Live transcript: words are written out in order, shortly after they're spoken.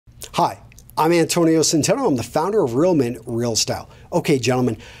Hi, I'm Antonio Centeno. I'm the founder of Real Men, Real Style. Okay,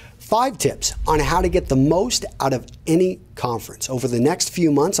 gentlemen, 5 tips on how to get the most out of any conference. Over the next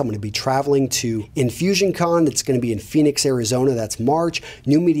few months, I'm going to be traveling to InfusionCon. It's going to be in Phoenix, Arizona. That's March.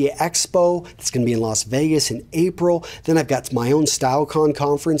 New Media Expo. It's going to be in Las Vegas in April. Then I've got my own StyleCon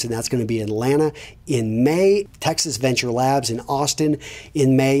conference, and that's going to be in Atlanta in May. Texas Venture Labs in Austin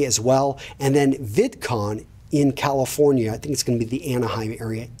in May as well. And then VidCon in California. I think it's going to be the Anaheim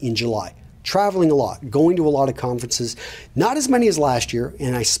area in July. Traveling a lot, going to a lot of conferences, not as many as last year,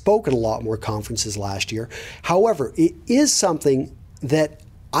 and I spoke at a lot more conferences last year. However, it is something that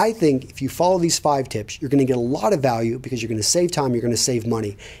I think if you follow these 5 tips, you're going to get a lot of value because you're going to save time, you're going to save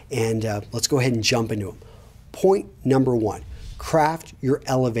money, and let's go ahead and jump into them. Point number 1. Craft your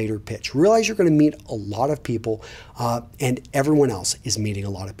elevator pitch. Realize you're going to meet a lot of people, and everyone else is meeting a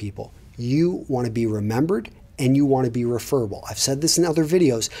lot of people. You want to be remembered, and you want to be referable. I've said this in other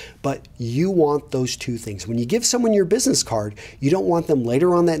videos, but you want those 2 things. When you give someone your business card, you don't want them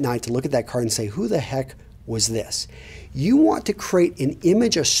later on that night to look at that card and say, who the heck was this? You want to create an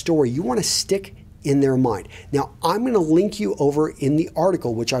image, a story. You want to stick in their mind. Now, I'm going to link you over in the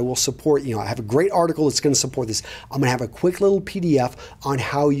article, which I will support. I have a great article that's going to support this. I'm going to have a quick little PDF on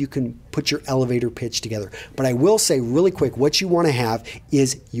how you can put your elevator pitch together. But I will say really quick, what you want to have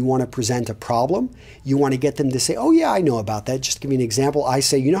is you want to present a problem. You want to get them to say, oh yeah, I know about that. Just to give you an example, I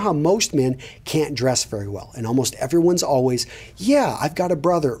say, you know how most men can't dress very well? And almost everyone's always, yeah, I've got a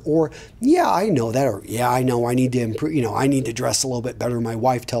brother, or yeah, I know that, or yeah, I know I need to improve, I need to dress a little bit better. My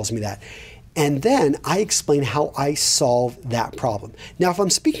wife tells me that. And then I explain how I solve that problem. Now, if I'm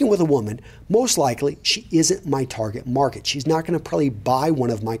speaking with a woman, most likely she isn't my target market. She's not going to probably buy one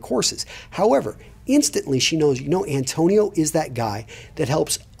of my courses. However, instantly she knows, Antonio is that guy that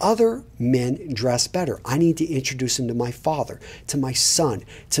helps other men dress better. I need to introduce him to my father, to my son,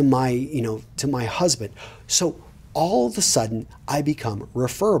 to my husband. So all of a sudden I become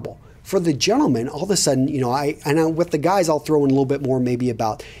referable. For the gentleman, all of a sudden, with the guys, I'll throw in a little bit more maybe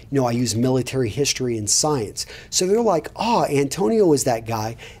about, I use military history and science. So they're like, oh, Antonio is that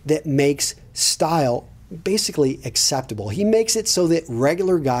guy that makes style basically acceptable. He makes it so that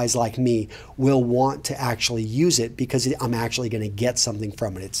regular guys like me will want to actually use it because I'm actually going to get something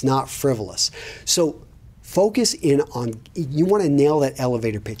from it. It's not frivolous. So focus in on, you want to nail that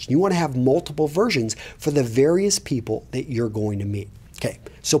elevator pitch. You want to have multiple versions for the various people that you're going to meet. Okay,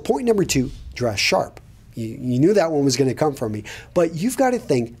 so point number 2, dress sharp. You knew that one was going to come from me, but you've got to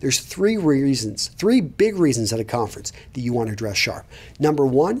think there's 3 big reasons at a conference that you want to dress sharp. Number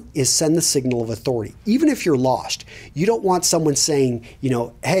 1 is send the signal of authority. Even if you're lost, you don't want someone saying,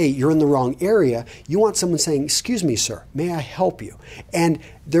 hey, you're in the wrong area. You want someone saying, excuse me, sir, may I help you? And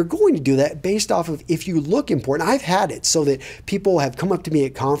they're going to do that based off of if you look important. I've had it so that people have come up to me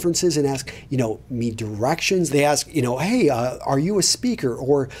at conferences and ask, me directions. They ask, hey, are you a speaker?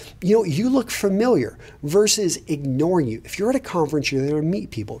 Or, you look familiar, versus ignoring you. If you're at a conference, you're there to meet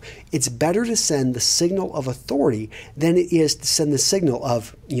people. It's better to send the signal of authority than it is to send the signal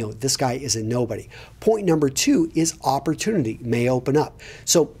of, this guy is a nobody. Point number 2 is opportunity may open up.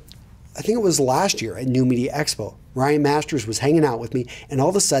 So I think it was last year at New Media Expo, Ryan Masters was hanging out with me, and all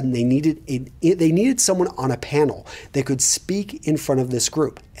of a sudden they needed someone on a panel that could speak in front of this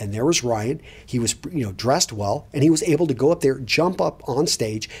group. And there was Ryan. He was dressed well, and he was able to go up there, jump up on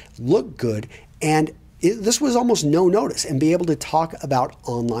stage, look good, and this was almost no notice, and be able to talk about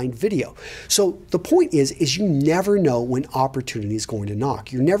online video. So the point is you never know when opportunity is going to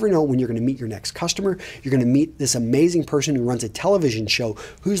knock. You never know when you're going to meet your next customer. You're going to meet this amazing person who runs a television show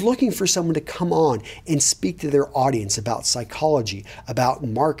who's looking for someone to come on and speak to their audience about psychology, about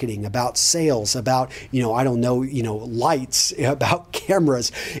marketing, about sales, about, lights, about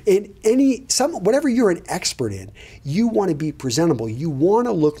cameras, and whatever you're an expert in. You want to be presentable. You want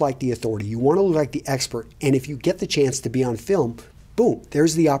to look like the authority. You want to look like the expert. And if you get the chance to be on film, boom,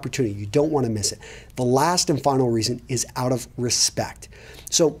 there's the opportunity. You don't want to miss it. The last and final reason is out of respect.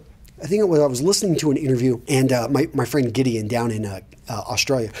 So I think I was listening to an interview, and my friend Gideon down in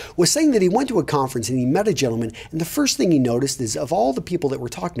Australia was saying that he went to a conference and he met a gentleman, and the first thing he noticed is of all the people that were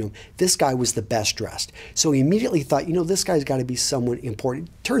talking to him, this guy was the best dressed. So he immediately thought, this guy's got to be someone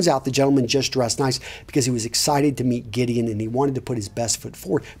important. Turns out the gentleman just dressed nice because he was excited to meet Gideon and he wanted to put his best foot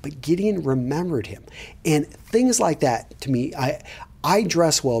forward, but Gideon remembered him. And things like that, to me, I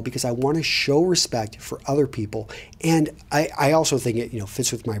dress well because I want to show respect for other people, and I also think it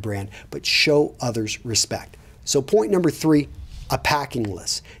fits with my brand, but show others respect. So point number 3, a packing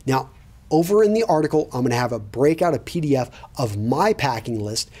list. Now, Over in the article, I'm going to have a breakout, a PDF of my packing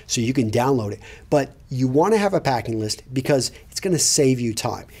list so you can download it. But you want to have a packing list because it's going to save you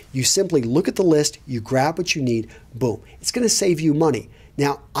time. You simply look at the list, you grab what you need, boom. It's going to save you money.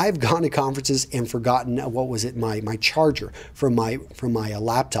 Now, I've gone to conferences and forgotten, what was it, my charger from my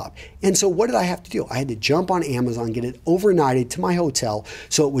laptop. And so what did I have to do? I had to jump on Amazon, get it overnighted to my hotel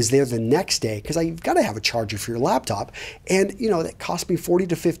so it was there the next day, because you've got to have a charger for your laptop. And, you know, that cost me 40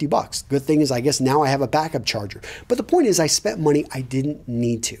 to 50 bucks. Good thing is, I guess now I have a backup charger. But the point is, I spent money I didn't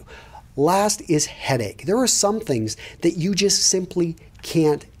need to. Last is headache. There are some things that you just simply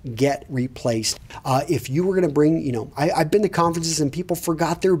can't get replaced. If you were going to bring, you know, I've been to conferences and people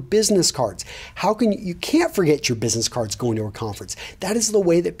forgot their business cards. How can you can't forget your business cards going to a conference. That is the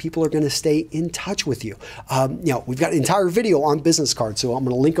way that people are going to stay in touch with you. You know, we've got an entire video on business cards, so I'm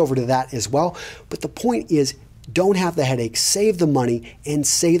going to link over to that as well. But the point is, don't have the headache, save the money and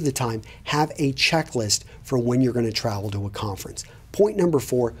save the time. Have a checklist for when you're going to travel to a conference. Point number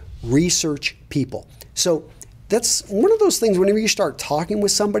 4, research people. So that's one of those things whenever you start talking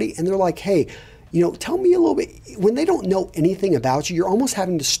with somebody and they're like, hey, you know, tell me a little bit. When they don't know anything about you, you're almost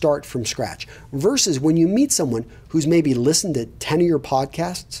having to start from scratch. Versus when you meet someone who's maybe listened to 10 of your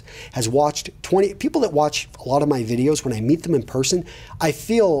podcasts, has watched 20, people that watch a lot of my videos, when I meet them in person, I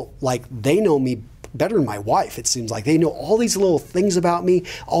feel like they know me better than my wife. It seems like they know all these little things about me,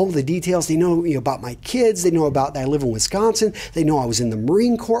 all the details. They know, you know, about my kids. They know about that I live in Wisconsin. They know I was in the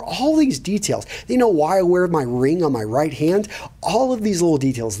Marine Corps. All these details. They know why I wear my ring on my right hand. All of these little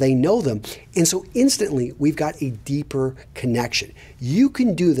details, they know them. And so instantly, we've got a deeper connection. You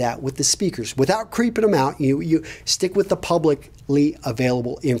can do that with the speakers without creeping them out. You stick with the publicly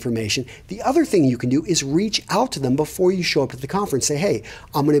available information. The other thing you can do is reach out to them before you show up at the conference. Say, hey,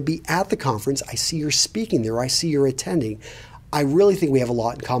 I'm going to be at the conference. I see you're speaking there. I see you're attending. I really think we have a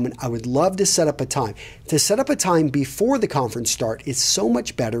lot in common. I would love to set up a time. To set up a time before the conference start is so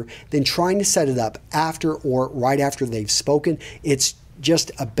much better than trying to set it up after or right after they've spoken. It's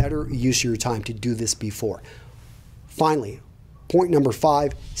just a better use of your time to do this before. Finally, point number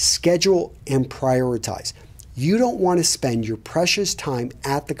 5, schedule and prioritize. You don't want to spend your precious time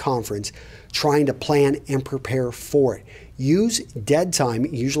at the conference trying to plan and prepare for it. Use dead time.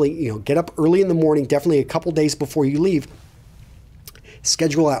 Usually, you know, get up early in the morning, definitely a couple days before you leave.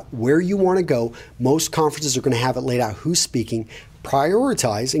 Schedule out where you want to go. Most conferences are going to have it laid out who's speaking.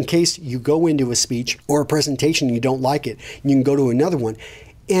 Prioritize in case you go into a speech or a presentation and you don't like it. You can go to another one.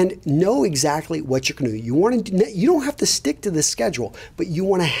 And know exactly what you're going to do. You don't have to stick to the schedule, but you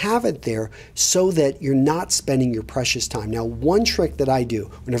want to have it there so that you're not spending your precious time. Now, one trick that I do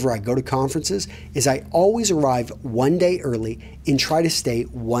whenever I go to conferences is I always arrive one day early and try to stay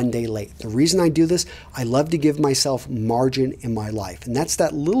one day late. The reason I do this, I love to give myself margin in my life, and that's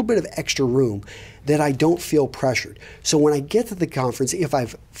that little bit of extra room that I don't feel pressured. So when I get to the conference, if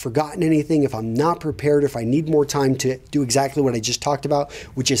I've forgotten anything, if I'm not prepared, if I need more time to do exactly what I just talked about,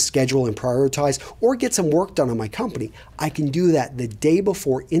 which is schedule and prioritize, or get some work done on my company, I can do that the day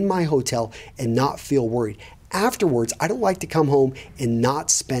before in my hotel and not feel worried. Afterwards, I don't like to come home and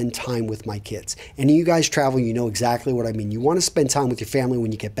not spend time with my kids. And you guys travel, you know exactly what I mean. You want to spend time with your family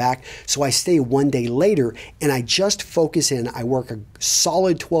when you get back. So I stay one day later and I just focus in. I work a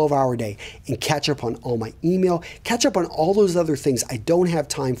solid 12-hour day and catch up on all my email, catch up on all those other things I don't have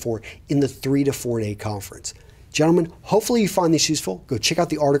time for in the 3 to 4 day conference. Gentlemen, hopefully you find this useful. Go check out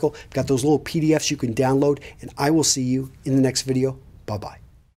the article. I've got those little PDFs you can download, and I will see you in the next video. Bye-bye.